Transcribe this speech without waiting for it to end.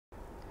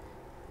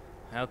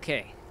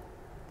Okay.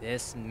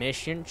 This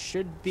mission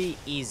should be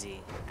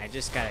easy. I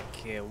just gotta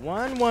kill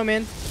one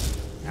woman.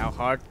 How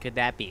hard could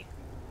that be?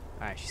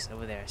 Alright, she's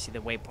over there. I see the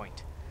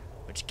waypoint.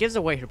 Which gives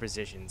away her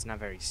position. It's not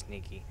very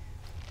sneaky.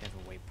 You have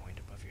a waypoint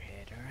above your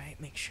head.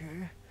 Alright, make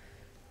sure.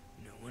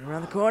 No one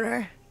around the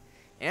corner.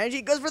 And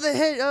she goes for the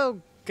hit.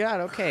 Oh,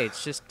 God. Okay,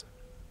 it's just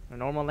a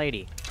normal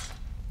lady.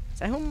 Is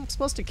that who I'm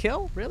supposed to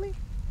kill? Really?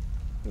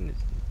 I mean,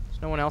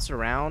 there's no one else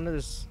around.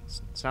 It's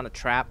not a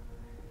trap.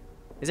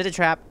 Is it a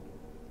trap?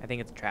 I think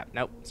it's a trap.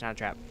 Nope, it's not a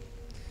trap.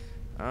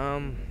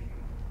 Hello.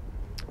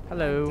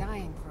 I'm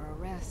dying for a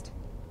rest.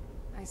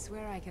 I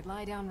swear I could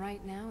lie down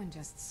right now and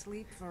just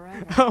sleep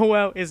forever. Oh,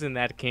 well, isn't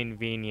that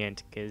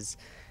convenient? Because,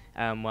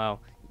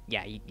 well,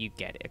 yeah, you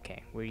get it.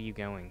 Okay, where are you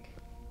going?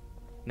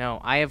 No,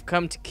 I have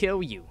come to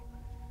kill you.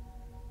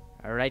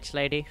 Alright,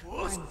 lady?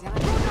 I'm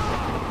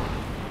dying.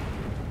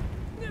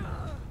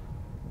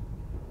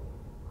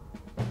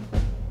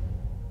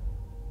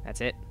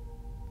 That's it?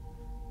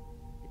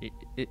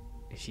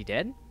 Is she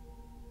dead?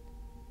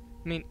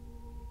 I mean,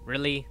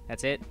 really?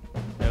 That's it?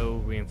 No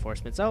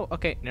reinforcements. Oh,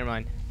 okay, never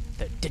mind.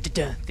 The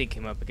thing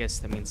came up. I guess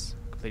that means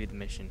completed the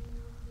mission.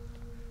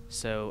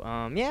 So,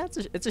 yeah,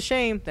 it's a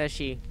shame that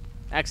she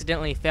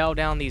accidentally fell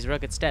down these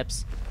rugged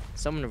steps.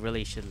 Someone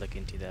really should look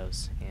into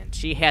those. And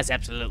she has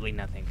absolutely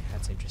nothing.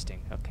 That's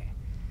interesting. Okay.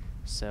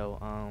 So,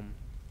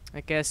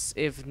 I guess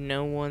if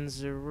no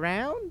one's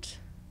around,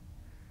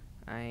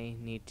 I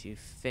need to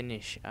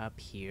finish up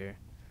here.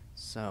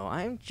 So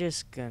I'm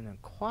just gonna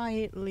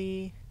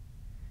quietly,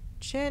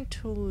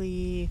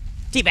 gently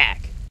teabag.